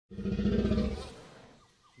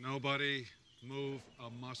Nobody move a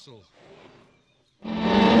muscle.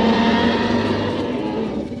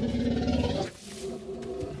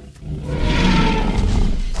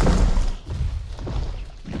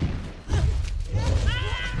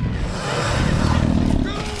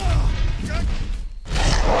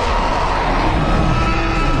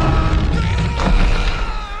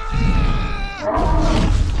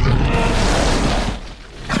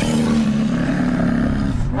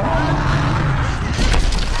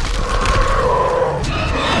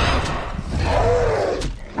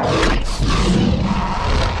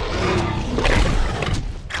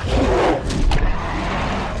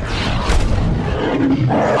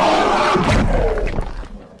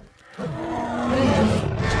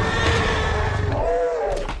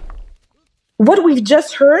 What we've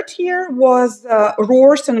just heard here was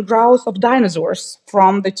roars and growls of dinosaurs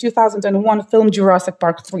from the 2001 film Jurassic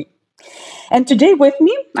Park III. And today with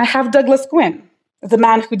me, I have Douglas Quin, the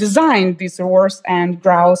man who designed these roars and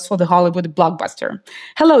growls for the Hollywood blockbuster.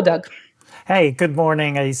 Hello, Doug. Hey, good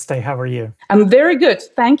morning, Aiste. How are you? I'm very good.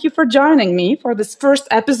 Thank you for joining me for this first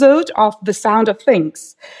episode of The Sound of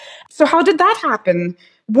Things. So how did that happen?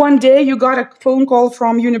 One day you got a phone call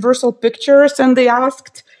from Universal Pictures and they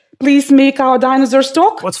asked, please make our dinosaurs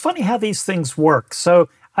talk? Well, it's funny how these things work. So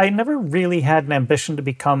I never really had an ambition to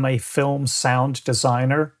become a film sound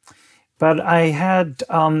designer, but I had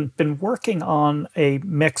been working on a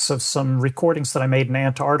mix of some recordings that I made in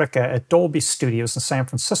Antarctica at Dolby Studios in San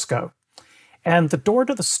Francisco. And the door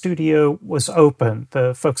to the studio was open.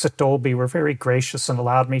 The folks at Dolby were very gracious and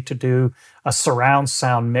allowed me to do a surround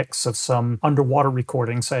sound mix of some underwater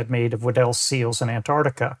recordings I had made of Weddell seals in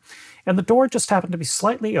Antarctica. And the door just happened to be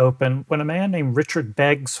slightly open when a man named Richard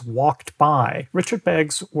Beggs walked by. Richard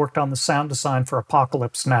Beggs worked on the sound design for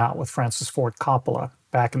Apocalypse Now with Francis Ford Coppola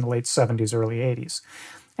back in the late 70s, early 80s.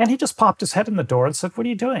 And he just popped his head in the door and said, "What are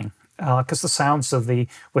you doing?" Because the sounds of the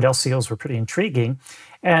Weddell seals were pretty intriguing.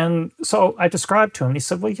 And so I described to him, and he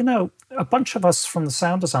said, well, you know, a bunch of us from the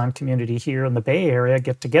sound design community here in the Bay Area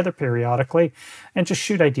get together periodically and just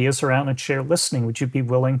shoot ideas around and share listening. Would you be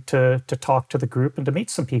willing to talk to the group and to meet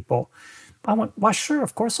some people? I went, why, sure,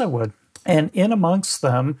 of course I would. And in amongst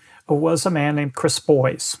them was a man named Chris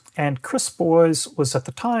Boyes. And Chris Boyes was at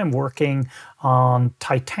the time working on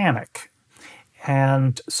Titanic.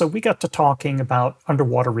 And so we got to talking about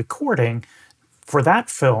underwater recording for that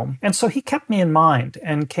film. And so he kept me in mind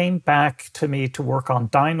and came back to me to work on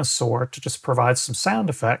Dinosaur to just provide some sound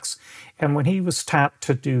effects. And when he was tapped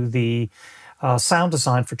to do the sound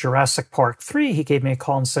design for Jurassic Park III, he gave me a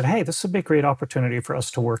call and said, hey, this would be a great opportunity for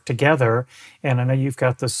us to work together. And I know you've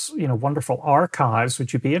got this, wonderful archives.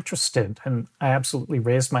 Would you be interested? And I absolutely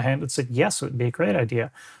raised my hand and said, yes, it would be a great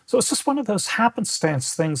idea. So it's just one of those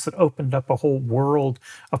happenstance things that opened up a whole world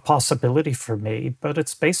of possibility for me. But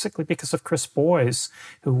it's basically because of Chris Boyes,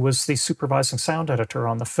 who was the supervising sound editor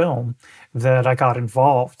on the film, that I got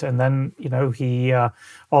involved. And then, he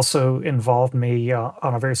also involved me on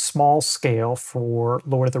a very small scale for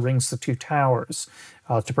Lord of the Rings, The Two Towers,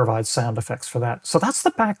 to provide sound effects for that. So that's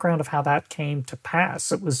the background of how that came to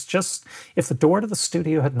pass. It was just, if the door to the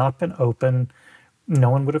studio had not been open, no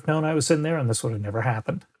one would have known I was in there, and this would have never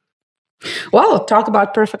happened. Well, talk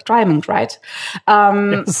about perfect timing, right?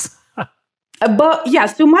 Yes. But yeah,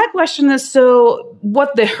 so my question is, so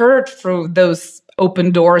what they heard through those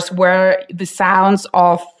open doors were the sounds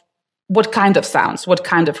of what kind of sounds, what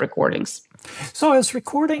kind of recordings? So I was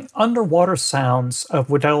recording underwater sounds of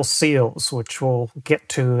Weddell seals, which we'll get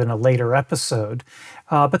to in a later episode.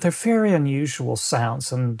 But they're very unusual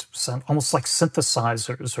sounds and sound almost like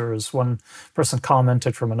synthesizers, or as one person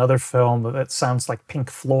commented from another film, that sounds like Pink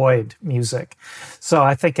Floyd music. So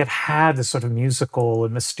I think it had this sort of musical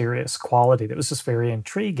and mysterious quality that was just very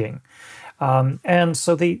intriguing. And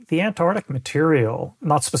so the Antarctic material,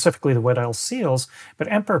 not specifically the Weddell seals,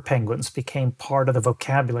 but emperor penguins became part of the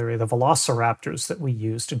vocabulary of the velociraptors that we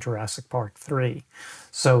used in Jurassic Park III.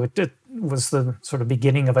 So it was the sort of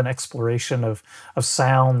beginning of an exploration of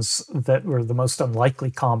sounds that were the most unlikely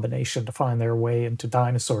combination to find their way into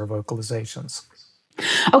dinosaur vocalizations.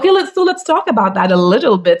 Okay, let's talk about that a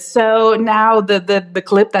little bit. So now the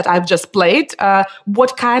clip that I've just played,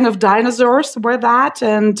 what kind of dinosaurs were that,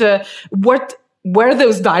 and what were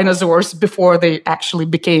those dinosaurs before they actually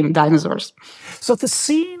became dinosaurs? So the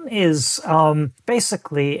scene is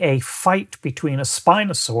basically a fight between a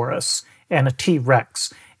Spinosaurus and a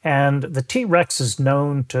T-Rex. And the T-Rex is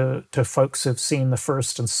known to folks who've seen the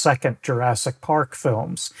first and second Jurassic Park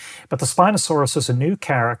films. But the Spinosaurus is a new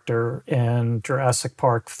character in Jurassic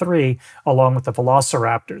Park III, along with the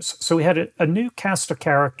Velociraptors. So we had a new cast of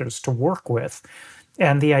characters to work with.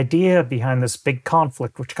 And the idea behind this big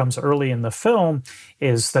conflict, which comes early in the film,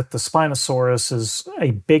 is that the Spinosaurus is a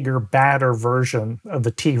bigger, badder version of the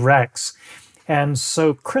T-Rex. And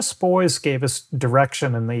so Chris Boyes gave us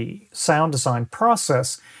direction in the sound design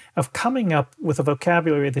process of coming up with a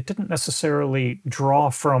vocabulary that didn't necessarily draw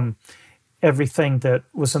from everything that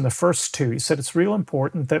was in the first two. He said it's real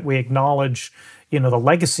important that we acknowledge, the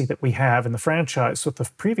legacy that we have in the franchise with the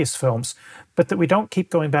previous films, but that we don't keep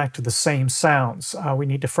going back to the same sounds. We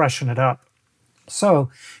need to freshen it up. So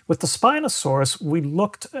with the Spinosaurus, we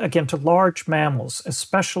looked again to large mammals,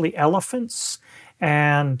 especially elephants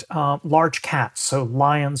and large cats, so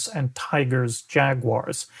lions and tigers,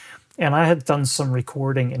 jaguars. And I had done some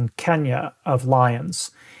recording in Kenya of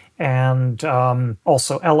lions and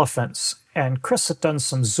also elephants. And Chris had done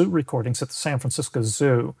some zoo recordings at the San Francisco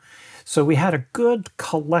Zoo. So we had a good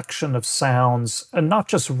collection of sounds, and not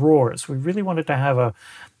just roars. We really wanted to have a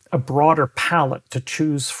broader palette to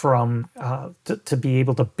choose from to be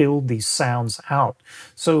able to build these sounds out.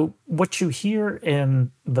 So what you hear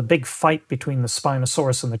in the big fight between the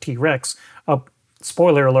Spinosaurus and the T-Rex,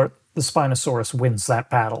 spoiler alert, the Spinosaurus wins that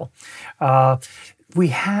battle. We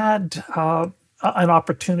had an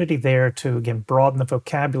opportunity there to, again, broaden the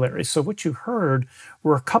vocabulary. So what you heard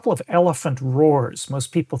were a couple of elephant roars.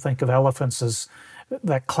 Most people think of elephants as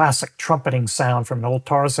that classic trumpeting sound from an old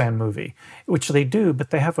Tarzan movie, which they do, but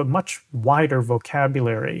they have a much wider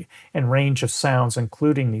vocabulary and range of sounds,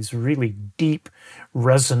 including these really deep,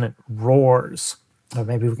 resonant roars.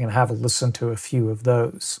 Maybe we can have a listen to a few of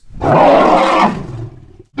those.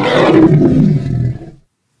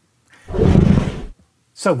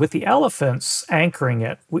 So with the elephants anchoring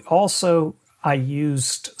it, I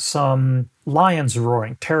used some lions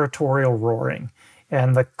roaring, territorial roaring.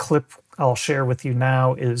 And the clip I'll share with you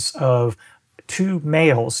now is of two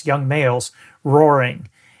males, young males, roaring.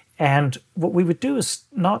 And what we would do is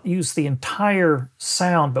not use the entire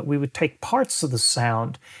sound, but we would take parts of the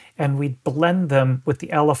sound and we'd blend them with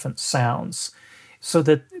the elephant sounds so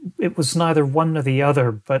that it was neither one nor the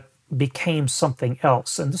other, but became something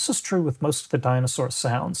else. And this is true with most of the dinosaur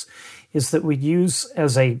sounds, is that we'd use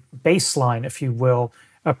as a baseline, if you will,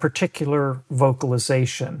 a particular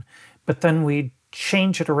vocalization, but then we'd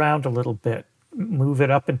change it around a little bit, move it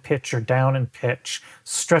up in pitch or down in pitch,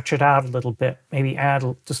 stretch it out a little bit, maybe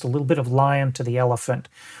add just a little bit of lion to the elephant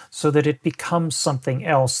so that it becomes something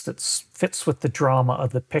else that fits with the drama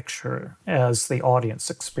of the picture as the audience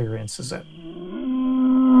experiences it.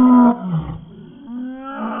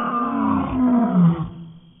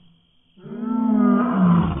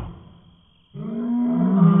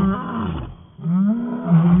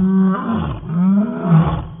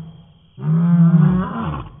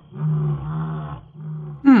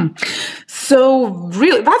 So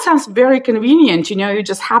really, that sounds very convenient. You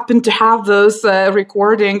just happen to have those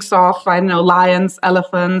recordings of, lions,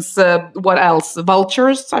 elephants, what else?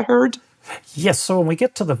 Vultures, I heard? Yes, so when we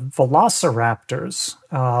get to the velociraptors,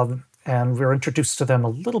 and we're introduced to them a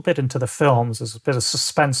little bit into the films, there's a bit of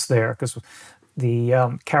suspense there because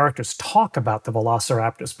the characters talk about the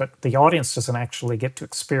velociraptors, but the audience doesn't actually get to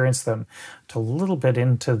experience them until a little bit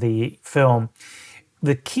into the film.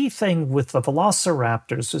 The key thing with the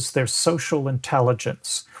velociraptors is their social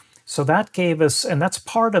intelligence. So that gave us, and that's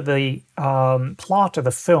part of the plot of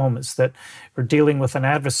the film, is that we're dealing with an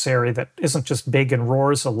adversary that isn't just big and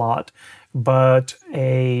roars a lot, but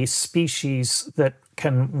a species that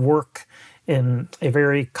can work in a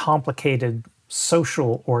very complicated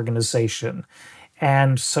social organization.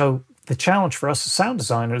 And so the challenge for us as sound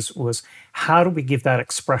designers was, how do we give that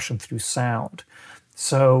expression through sound?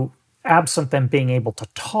 So absent them being able to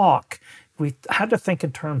talk, we had to think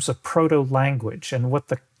in terms of proto-language and what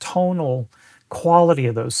the tonal quality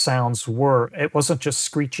of those sounds were. It wasn't just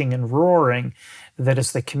screeching and roaring, that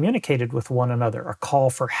as they communicated with one another, a call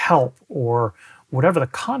for help or whatever the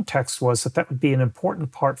context was, that would be an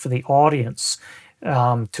important part for the audience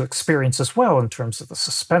to experience as well in terms of the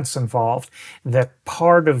suspense involved, that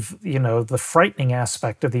part of, the frightening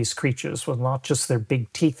aspect of these creatures was not just their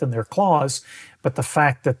big teeth and their claws, but the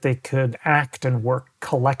fact that they could act and work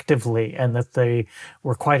collectively and that they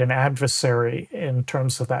were quite an adversary in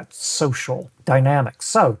terms of that social dynamic.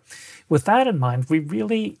 So with that in mind, we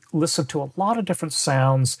really listened to a lot of different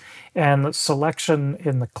sounds, and the selection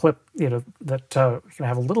in the clip, that we can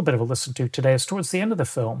have a little bit of a listen to today is towards the end of the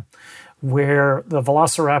film, where the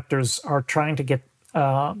velociraptors are trying to get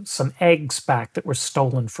some eggs back that were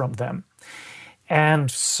stolen from them.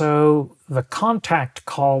 And so the contact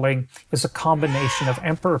calling is a combination of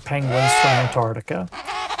emperor penguins from Antarctica,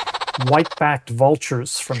 white-backed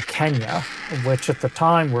vultures from Kenya, which at the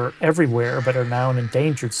time were everywhere but are now an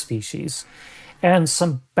endangered species, and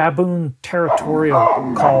some baboon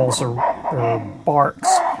territorial calls or barks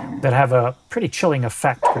that have a pretty chilling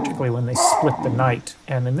effect, particularly when they split the night.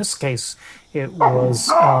 And in this case, it was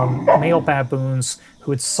male baboons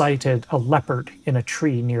who had sighted a leopard in a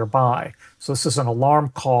tree nearby. So this is an alarm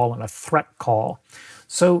call and a threat call.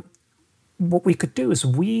 So what we could do is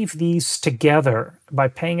weave these together by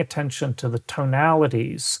paying attention to the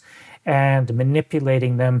tonalities and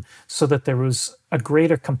manipulating them so that there was a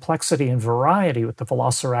greater complexity and variety with the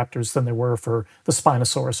velociraptors than there were for the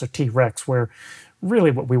Spinosaurus or T-Rex, where really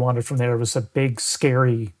what we wanted from there was a big,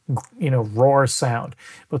 scary, roar sound.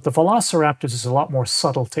 But the velociraptors is a lot more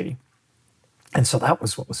subtlety. And so that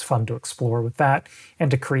was what was fun to explore with that, and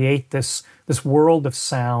to create this world of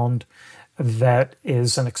sound that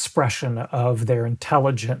is an expression of their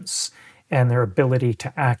intelligence and their ability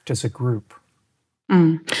to act as a group.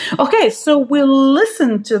 Okay, so we'll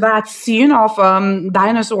listen to that scene of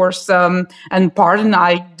dinosaurs, and pardon,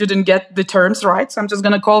 I didn't get the terms right, so I'm just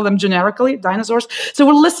going to call them generically dinosaurs. So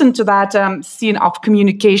we'll listen to that scene of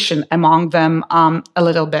communication among them a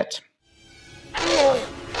little bit.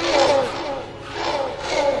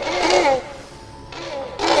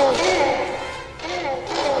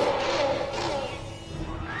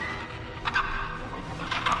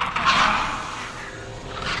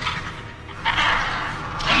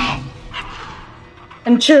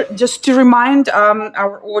 And just to remind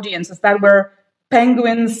our audiences that we're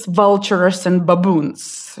penguins, vultures, and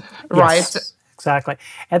baboons, right? Yes, exactly.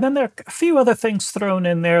 And then there are a few other things thrown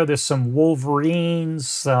in there. There's some wolverines.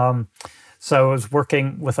 So I was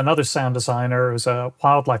working with another sound designer who's a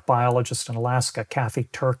wildlife biologist in Alaska, Kathy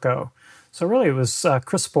Turco. So really it was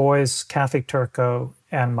Chris Boyes, Kathy Turco,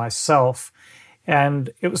 and myself. And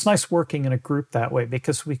it was nice working in a group that way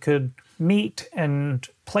because we could meet and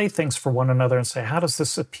play things for one another and say, how does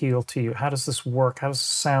this appeal to you? How does this work? How's this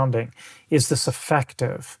sounding? Is this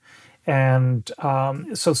effective? And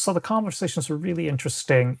so the conversations were really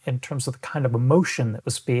interesting in terms of the kind of emotion that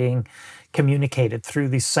was being communicated through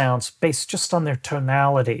these sounds based just on their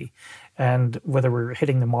tonality and whether we were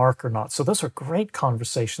hitting the mark or not. So those are great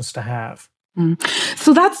conversations to have.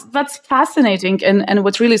 So that's fascinating, and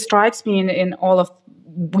what really strikes me in all of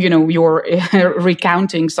your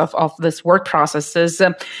recountings of this work process is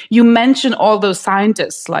you mention all those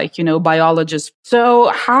scientists, like biologists. So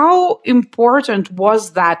how important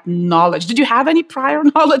was that knowledge? Did you have any prior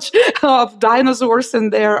knowledge of dinosaurs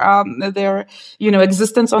and their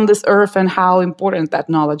existence on this earth, and how important that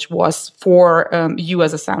knowledge was for you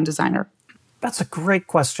as a sound designer? That's a great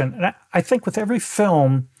question, and I think with every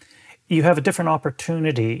film you have a different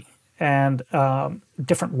opportunity and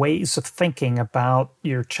different ways of thinking about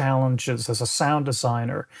your challenges as a sound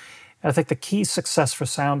designer. I think the key success for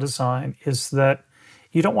sound design is that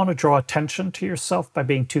you don't want to draw attention to yourself by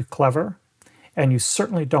being too clever, and you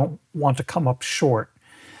certainly don't want to come up short.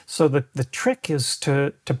 So the trick is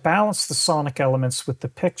to balance the sonic elements with the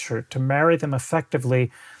picture, to marry them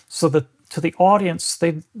effectively so that to the audience,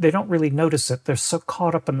 they don't really notice it. They're so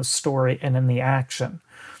caught up in the story and in the action.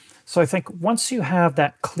 So I think once you have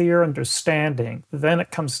that clear understanding, then it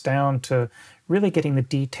comes down to really getting the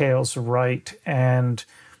details right and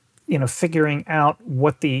figuring out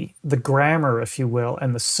what the grammar, if you will,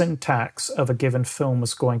 and the syntax of a given film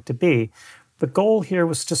was going to be. The goal here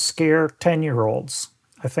was to scare 10-year-olds.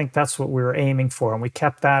 I think that's what we were aiming for, and we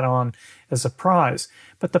kept that on as a prize.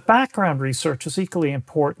 But the background research is equally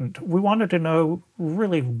important. We wanted to know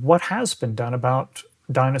really what has been done about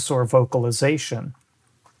dinosaur vocalization.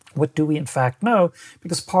 What do we in fact know?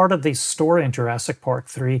 Because part of the story in Jurassic Park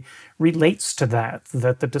III relates to that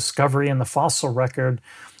the discovery in the fossil record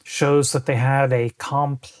shows that they had a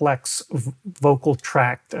complex vocal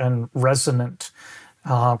tract and resonant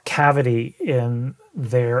cavity in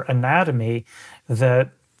their anatomy that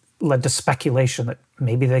led to speculation that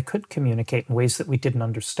maybe they could communicate in ways that we didn't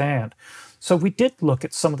understand. So we did look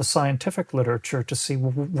at some of the scientific literature to see,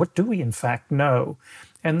 well, what do we in fact know?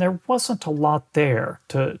 And there wasn't a lot there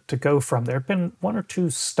to go from. There have been one or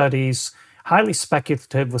two studies, highly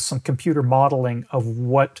speculative, with some computer modeling of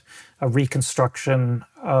what a reconstruction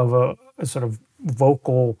of a sort of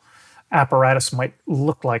vocal apparatus might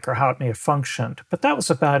look like or how it may have functioned. But that was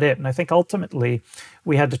about it. And I think ultimately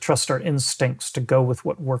we had to trust our instincts to go with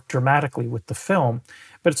what worked dramatically with the film.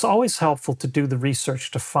 But it's always helpful to do the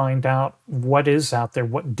research to find out what is out there,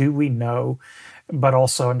 what do we know, but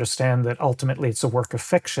also understand that ultimately it's a work of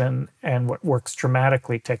fiction and what works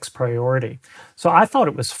dramatically takes priority. So I thought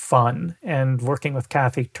it was fun, and working with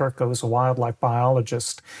Kathy Turco as a wildlife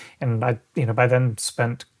biologist, and I, by then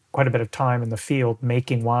spent quite a bit of time in the field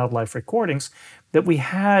making wildlife recordings, that we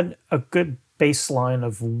had a good baseline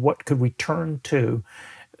of what could we turn to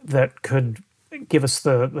that could give us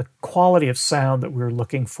the quality of sound that we were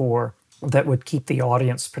looking for that would keep the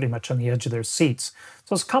audience pretty much on the edge of their seats.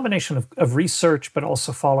 So it's a combination of research, but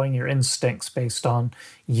also following your instincts based on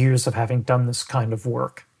years of having done this kind of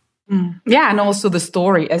work. Yeah, and also the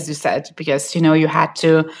story, as you said, because, you had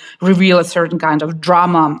to reveal a certain kind of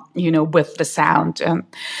drama, with the sound.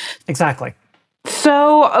 Exactly.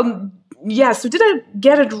 So, so did I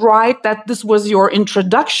get it right that this was your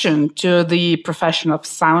introduction to the profession of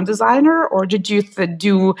sound designer, or did you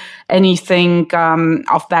do anything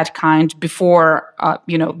of that kind before,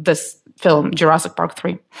 this film, Jurassic Park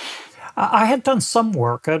 3? I had done some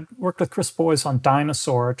work. I'd worked with Chris Boyes on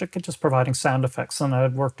Dinosaur, just providing sound effects, and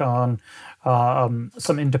I'd worked on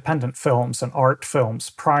some independent films and art films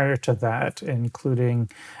prior to that, including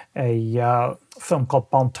a film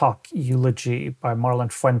called Bontoc Eulogy by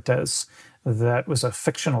Marlon Fuentes that was a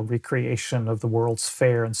fictional recreation of the World's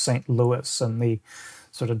Fair in St. Louis and the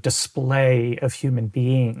sort of display of human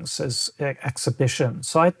beings as exhibition.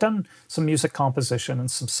 So I'd done some music composition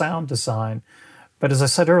and some sound design. But as I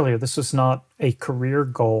said earlier, this was not a career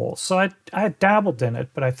goal. So I had dabbled in it,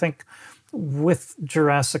 but I think with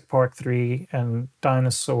Jurassic Park 3 and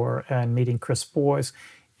Dinosaur and meeting Chris Boyes,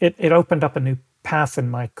 it opened up a new path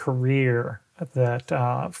in my career that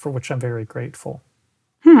for which I'm very grateful.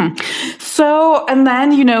 So, and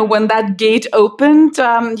then, when that gate opened,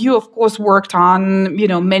 you, of course, worked on,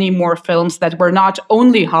 many more films that were not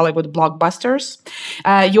only Hollywood blockbusters.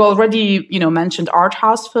 You already, mentioned art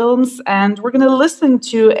house films, and we're going to listen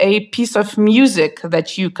to a piece of music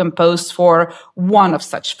that you composed for one of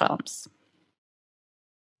such films.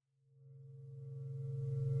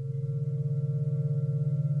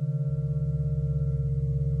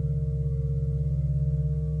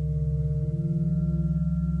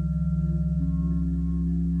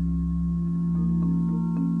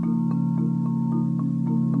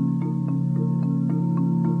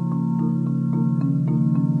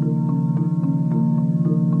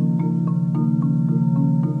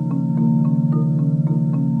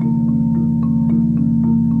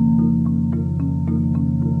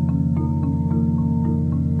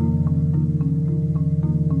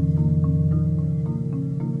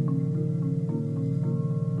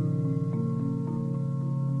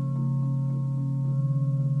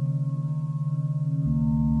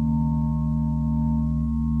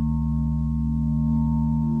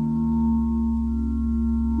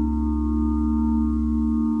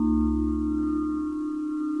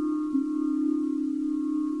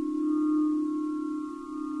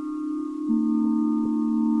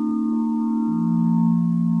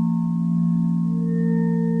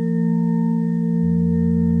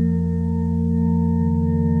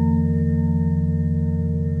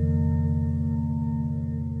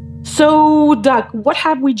 So, Doug, what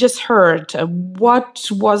have we just heard? What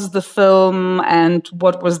was the film and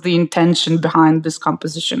what was the intention behind this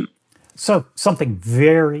composition? So something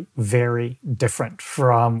very, very different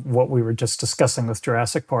from what we were just discussing with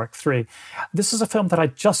Jurassic Park 3. This is a film that I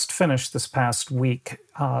just finished this past week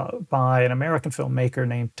by an American filmmaker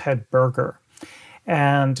named Ted Berger.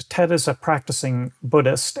 And Ted is a practicing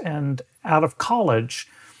Buddhist, and out of college,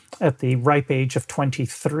 at the ripe age of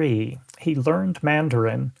 23, he learned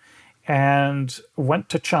Mandarin and went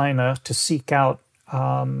to China to seek out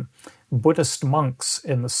Buddhist monks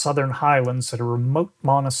in the southern highlands at a remote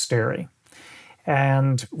monastery.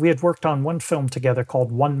 And we had worked on one film together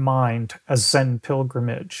called One Mind, a Zen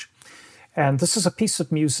Pilgrimage. And this is a piece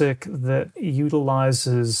of music that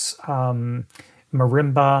utilizes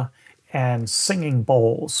marimba and singing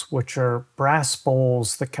bowls, which are brass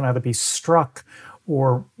bowls that can either be struck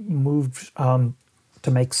or moved to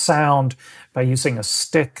make sound by using a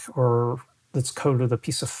stick or that's coated with a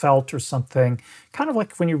piece of felt or something, kind of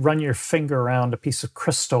like when you run your finger around a piece of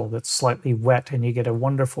crystal that's slightly wet and you get a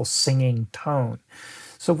wonderful singing tone.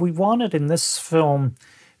 So we wanted in this film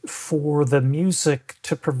for the music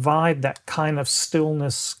to provide that kind of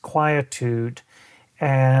stillness, quietude,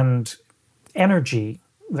 and energy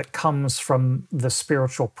that comes from the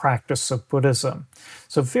spiritual practice of Buddhism.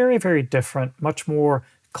 So very, very different, much more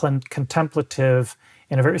contemplative,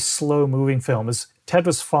 in a very slow-moving film. As Ted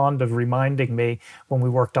was fond of reminding me when we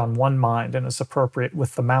worked on One Mind, and it's appropriate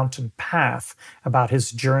with The Mountain Path, about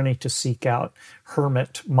his journey to seek out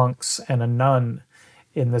hermit monks and a nun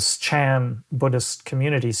in this Chan Buddhist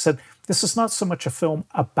community. He said, this is not so much a film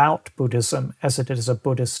about Buddhism as it is a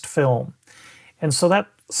Buddhist film. And so that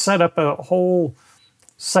set up a whole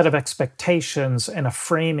set of expectations and a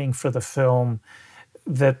framing for the film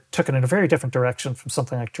that took it in a very different direction from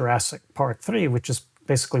something like Jurassic Park 3, which is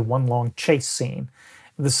basically one long chase scene.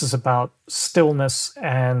 This is about stillness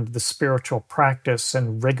and the spiritual practice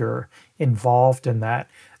and rigor involved in that.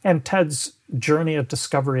 And Ted's journey of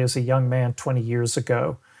discovery as a young man 20 years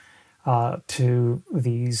ago to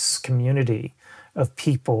these community of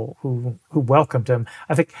people who welcomed him.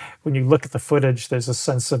 I think when you look at the footage, there's a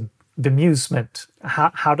sense of bemusement.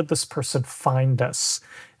 How did this person find us?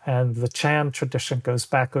 And the Chan tradition goes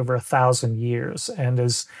back over 1,000 years and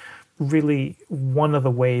is really one of the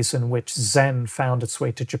ways in which Zen found its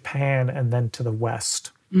way to Japan and then to the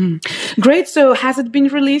West. Great. So has it been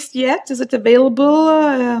released yet? Is it available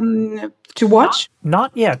to watch?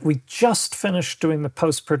 Not yet. We just finished doing the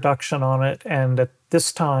post-production on it, and at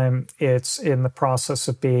this time it's in the process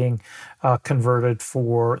of being converted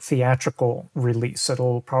for theatrical release.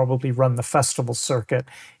 It'll probably run the festival circuit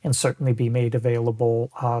and certainly be made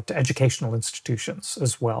available to educational institutions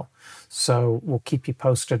as well. So we'll keep you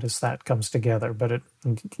posted as that comes together, but it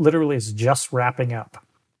literally is just wrapping up.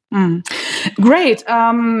 Great.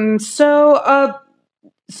 So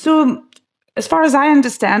as far as I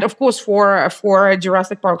understand, of course, for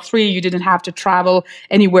Jurassic Park 3, you didn't have to travel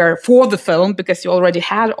anywhere for the film because you already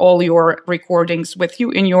had all your recordings with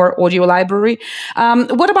you in your audio library.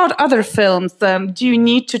 What about other films? Do you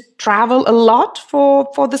need to travel a lot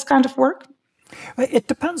for this kind of work? It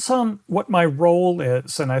depends on what my role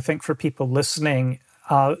is. And I think for people listening,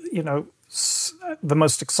 the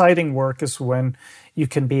most exciting work is when you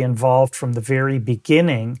can be involved from the very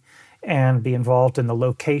beginning and be involved in the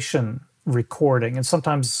location recording. And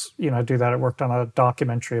sometimes, I do that. I worked on a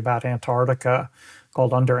documentary about Antarctica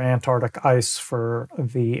called Under Antarctic Ice for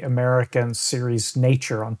the American series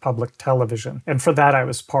Nature on public television. And for that, I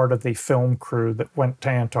was part of the film crew that went to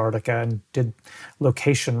Antarctica and did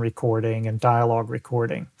location recording and dialogue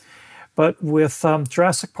recording. But with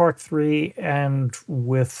Jurassic Park III and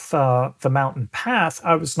with The Mountain Path,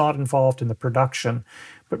 I was not involved in the production,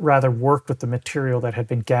 but rather worked with the material that had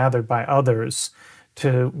been gathered by others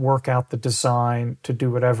to work out the design, to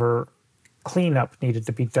do whatever cleanup needed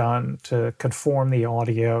to be done to conform the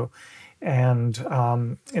audio. And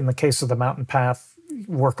in the case of The Mountain Path,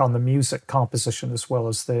 work on the music composition as well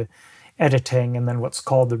as the editing, and then what's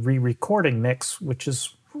called the re-recording mix, which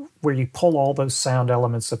is where you pull all those sound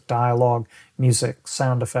elements of dialogue, music,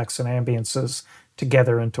 sound effects, and ambiences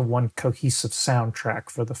together into one cohesive soundtrack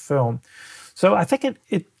for the film. So I think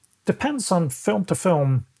it depends on film to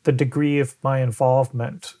film, the degree of my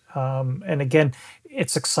involvement. And again,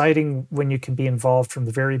 it's exciting when you can be involved from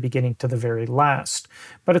the very beginning to the very last.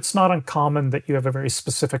 But it's not uncommon that you have a very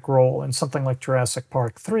specific role in something like Jurassic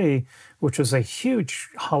Park III, which was a huge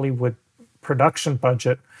Hollywood production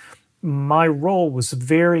budget. My role was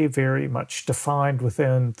very, very much defined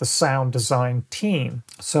within the sound design team.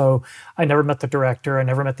 So I never met the director, I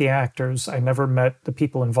never met the actors, I never met the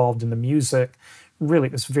people involved in the music. Really,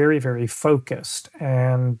 it was very, very focused.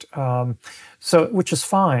 And which is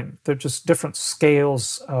fine. They're just different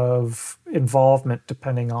scales of involvement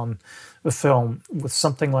depending on the film. With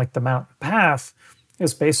something like The Mountain Path,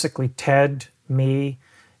 is basically Ted, me,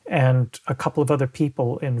 and a couple of other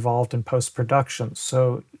people involved in post-production.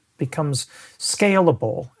 So becomes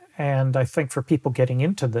scalable. And I think for people getting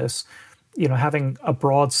into this, having a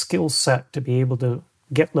broad skill set to be able to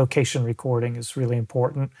get location recording is really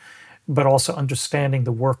important, but also understanding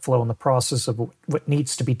the workflow and the process of what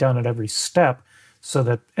needs to be done at every step so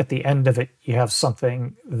that at the end of it, you have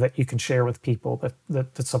something that you can share with people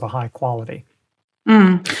that's of a high quality.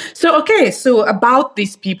 So about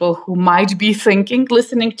these people who might be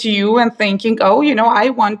listening to you and thinking, oh, I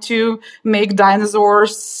want to make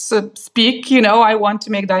dinosaurs speak, I want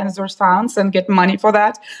to make dinosaur sounds and get money for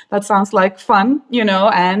that. That sounds like fun,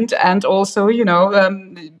 and also,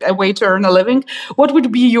 a way to earn a living. What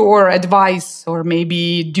would be your advice or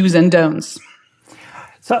maybe do's and don'ts?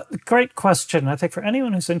 So great question. I think for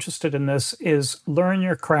anyone who's interested in this is learn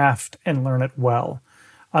your craft and learn it well.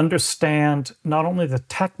 Understand not only the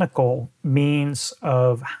technical means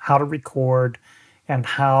of how to record and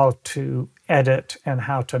how to edit and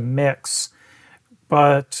how to mix,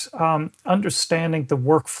 but understanding the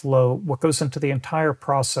workflow, what goes into the entire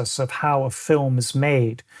process of how a film is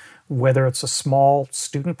made, whether it's a small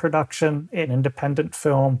student production, an independent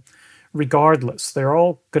film, regardless. They're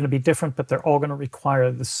all going to be different, but they're all going to require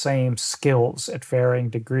the same skills at varying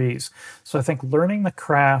degrees. So I think learning the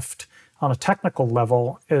craft on a technical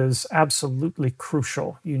level is absolutely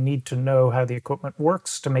crucial. You need to know how the equipment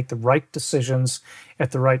works to make the right decisions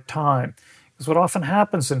at the right time. Because what often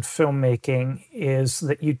happens in filmmaking is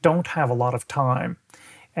that you don't have a lot of time.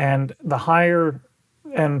 And the higher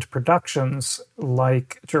end productions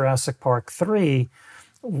like Jurassic Park III,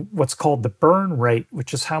 what's called the burn rate,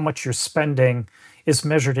 which is how much you're spending is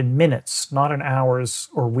measured in minutes, not in hours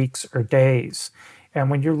or weeks or days. And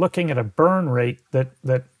when you're looking at a burn rate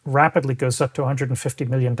that rapidly goes up to $150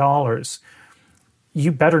 million,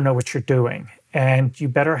 you better know what you're doing. And you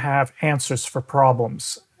better have answers for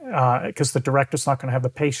problems, because the director's not going to have the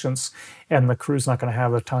patience and the crew's not going to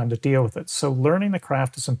have the time to deal with it. So learning the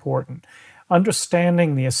craft is important.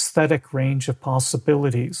 Understanding the aesthetic range of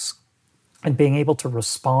possibilities and being able to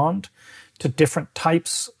respond to different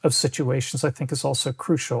types of situations, I think, is also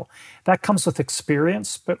crucial. That comes with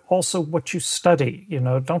experience, but also what you study. You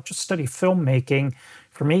know, don't just study filmmaking.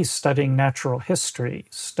 For me, studying natural history,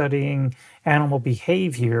 studying animal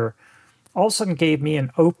behavior, all of a sudden gave me an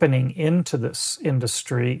opening into this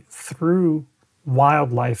industry through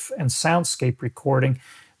wildlife and soundscape recording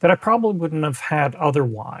that I probably wouldn't have had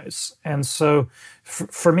otherwise. And so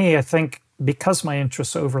for me, I think because my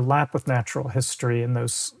interests overlap with natural history and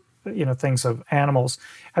those, you know, things of animals,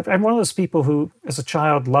 I'm one of those people who, as a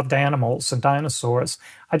child, loved animals and dinosaurs.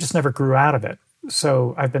 I just never grew out of it.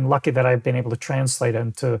 So I've been lucky that I've been able to translate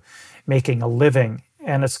into making a living.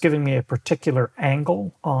 And it's given me a particular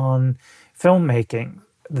angle on filmmaking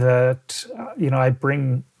that, you know, I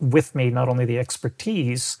bring with me not only the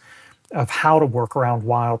expertise of how to work around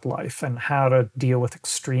wildlife and how to deal with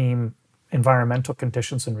extreme environmental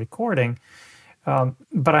conditions in recording,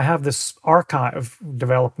 but I have this archive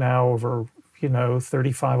developed now over, you know,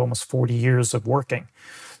 35, almost 40 years of working.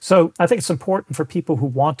 So I think it's important for people who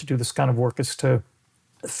want to do this kind of work is to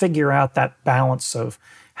figure out that balance of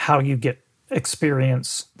how you get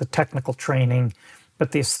experience, the technical training,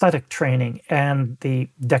 but the aesthetic training and the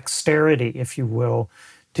dexterity, if you will,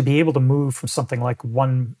 to be able to move from something like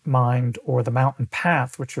One Mind or The Mountain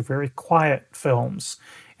Path, which are very quiet films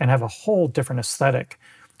and have a whole different aesthetic,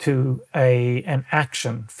 to an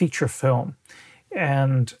action feature film.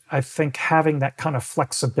 And I think having that kind of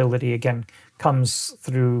flexibility, again, comes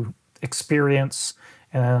through experience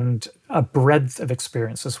and a breadth of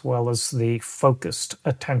experience, as well as the focused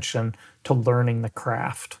attention to learning the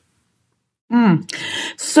craft.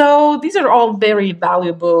 So these are all very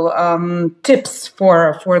valuable tips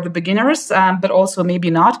for the beginners, but also maybe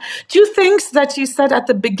not. Two things that you said at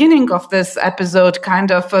the beginning of this episode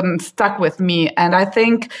kind of stuck with me. And I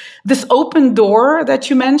think this open door that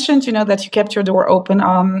you mentioned, you know, that you kept your door open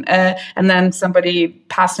and then somebody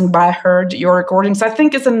passing by heard your recordings, I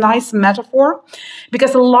think is a nice metaphor,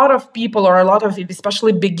 because a lot of people, or a lot of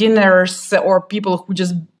especially beginners or people who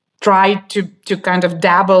just try to kind of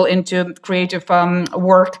dabble into creative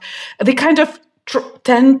work, they kind of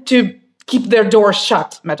tend to keep their doors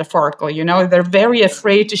shut, metaphorically, you know. They're very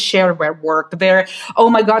afraid to share their work. They're,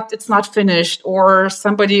 oh my God, it's not finished, or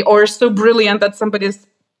somebody, or so brilliant that somebody's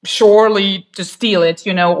surely to steal it,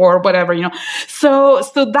 you know, or whatever, you know. So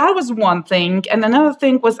that was one thing. And another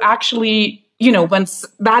thing was actually, you know, when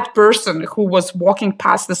that person who was walking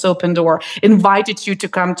past this open door invited you to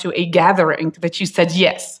come to a gathering, that you said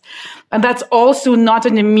yes. And that's also not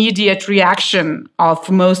an immediate reaction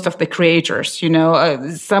of most of the creators, you know.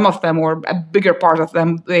 Some of them, or a bigger part of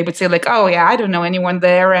them, they would say like, oh yeah, I don't know anyone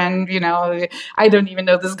there. And, you know, I don't even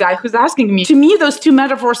know this guy who's asking me. To me, those two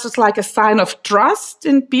metaphors is like a sign of trust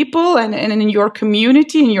in people and in your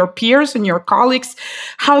community, in your peers and your colleagues.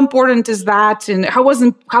 How important is that? And how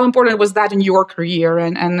important was that in your career,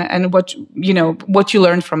 and what, you know, what you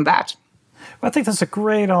learned from that? I think that's a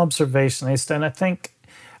great observation, Esta, and I think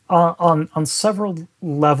on several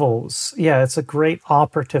levels, yeah, it's a great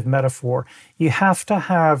operative metaphor. You have to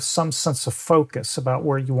have some sense of focus about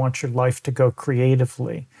where you want your life to go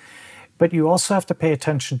creatively, but you also have to pay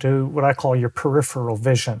attention to what I call your peripheral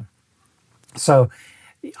vision. So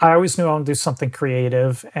I always knew I wanted to do something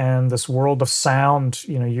creative, and this world of sound,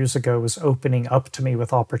 you know, years ago was opening up to me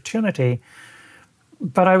with opportunity.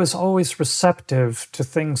 But I was always receptive to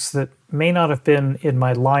things that may not have been in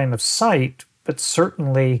my line of sight, but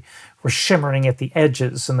certainly were shimmering at the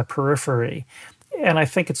edges in the periphery. And I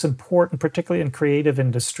think it's important, particularly in creative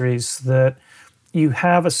industries, that you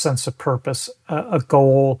have a sense of purpose, a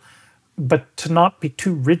goal, but to not be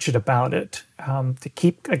too rigid about it. To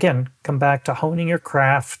keep, again, come back to honing your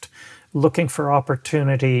craft, looking for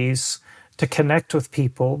opportunities, to connect with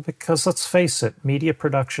people, because let's face it, media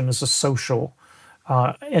production is a social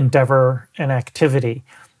endeavor and activity,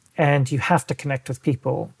 and you have to connect with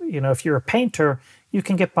people. You know, if you're a painter, you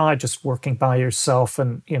can get by just working by yourself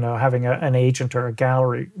and, you know, having an agent or a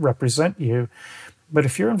gallery represent you. But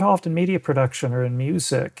if you're involved in media production or in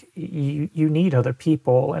music, you need other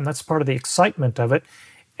people, and that's part of the excitement of it.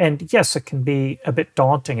 And yes, it can be a bit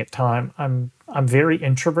daunting at times. I'm very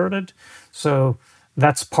introverted, so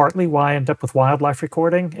That's partly why I end up with wildlife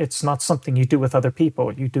recording. It's not something you do with other people.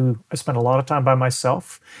 I spend a lot of time by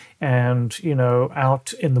myself and,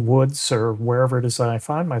 out in the woods or wherever it is that I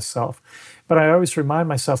find myself. But I always remind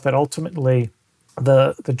myself that ultimately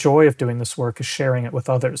the joy of doing this work is sharing it with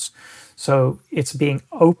others. So it's being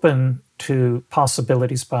open to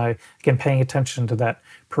possibilities by, again, paying attention to that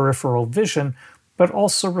peripheral vision, but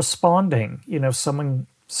also responding. If someone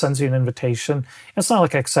sends you an invitation, it's not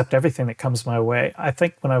like I accept everything that comes my way. I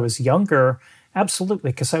think when I was younger,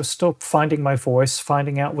 absolutely, because I was still finding my voice,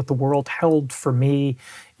 finding out what the world held for me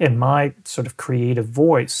in my sort of creative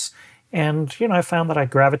voice. And, I found that I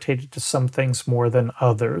gravitated to some things more than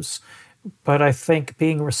others. But I think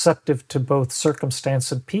being receptive to both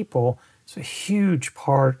circumstance and people is a huge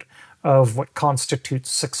part of what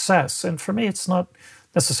constitutes success. And for me, it's not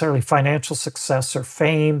necessarily financial success or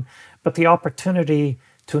fame, but the opportunity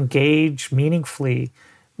to engage meaningfully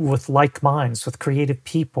with like minds, with creative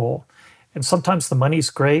people. And sometimes the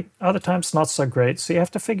money's great, other times not so great. So you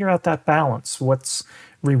have to figure out that balance. What's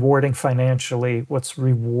rewarding financially, what's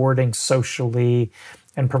rewarding socially,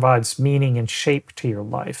 and provides meaning and shape to your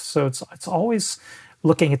life. So it's always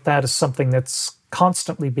looking at that as something that's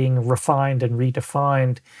constantly being refined and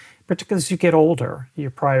redefined, particularly as you get older.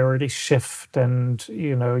 Your priorities shift and,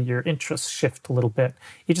 your interests shift a little bit.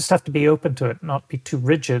 You just have to be open to it, not be too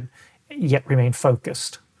rigid, yet remain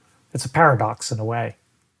focused. It's a paradox in a way.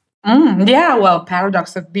 Yeah, well,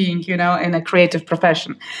 paradox of being, in a creative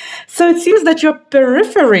profession. So it seems that your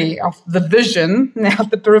periphery of the vision,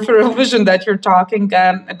 the peripheral vision that you're talking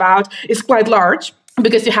about is quite large.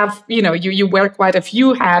 Because you have, you wear quite a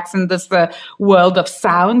few hats in this world of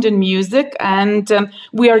sound and music. And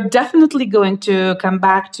we are definitely going to come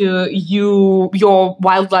back to your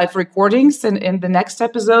wildlife recordings in the next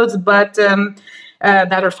episodes, but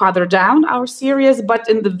that are farther down our series. But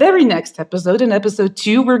in the very next episode, in episode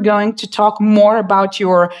 2, we're going to talk more about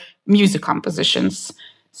your music compositions.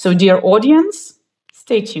 So, dear audience,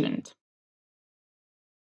 stay tuned.